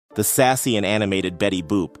The sassy and animated Betty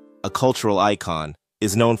Boop, a cultural icon,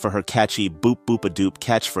 is known for her catchy boop-boop-a-doop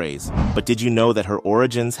catchphrase. But did you know that her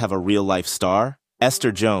origins have a real-life star?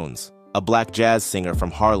 Esther Jones, a black jazz singer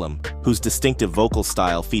from Harlem, whose distinctive vocal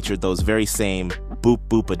style featured those very same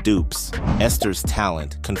boop-boop-a-doops. Esther's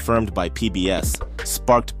talent, confirmed by PBS,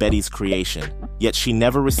 sparked Betty's creation, yet she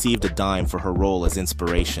never received a dime for her role as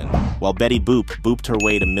inspiration. While Betty Boop booped her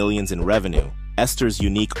way to millions in revenue, Esther's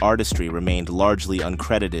unique artistry remained largely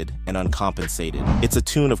uncredited and uncompensated. It's a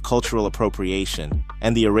tune of cultural appropriation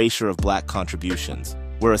and the erasure of black contributions,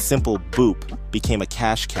 where a simple boop became a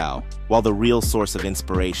cash cow, while the real source of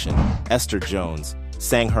inspiration, Esther Jones,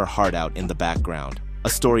 sang her heart out in the background. A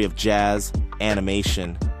story of jazz,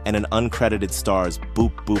 animation, and an uncredited star's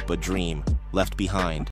boop-boop a dream left behind.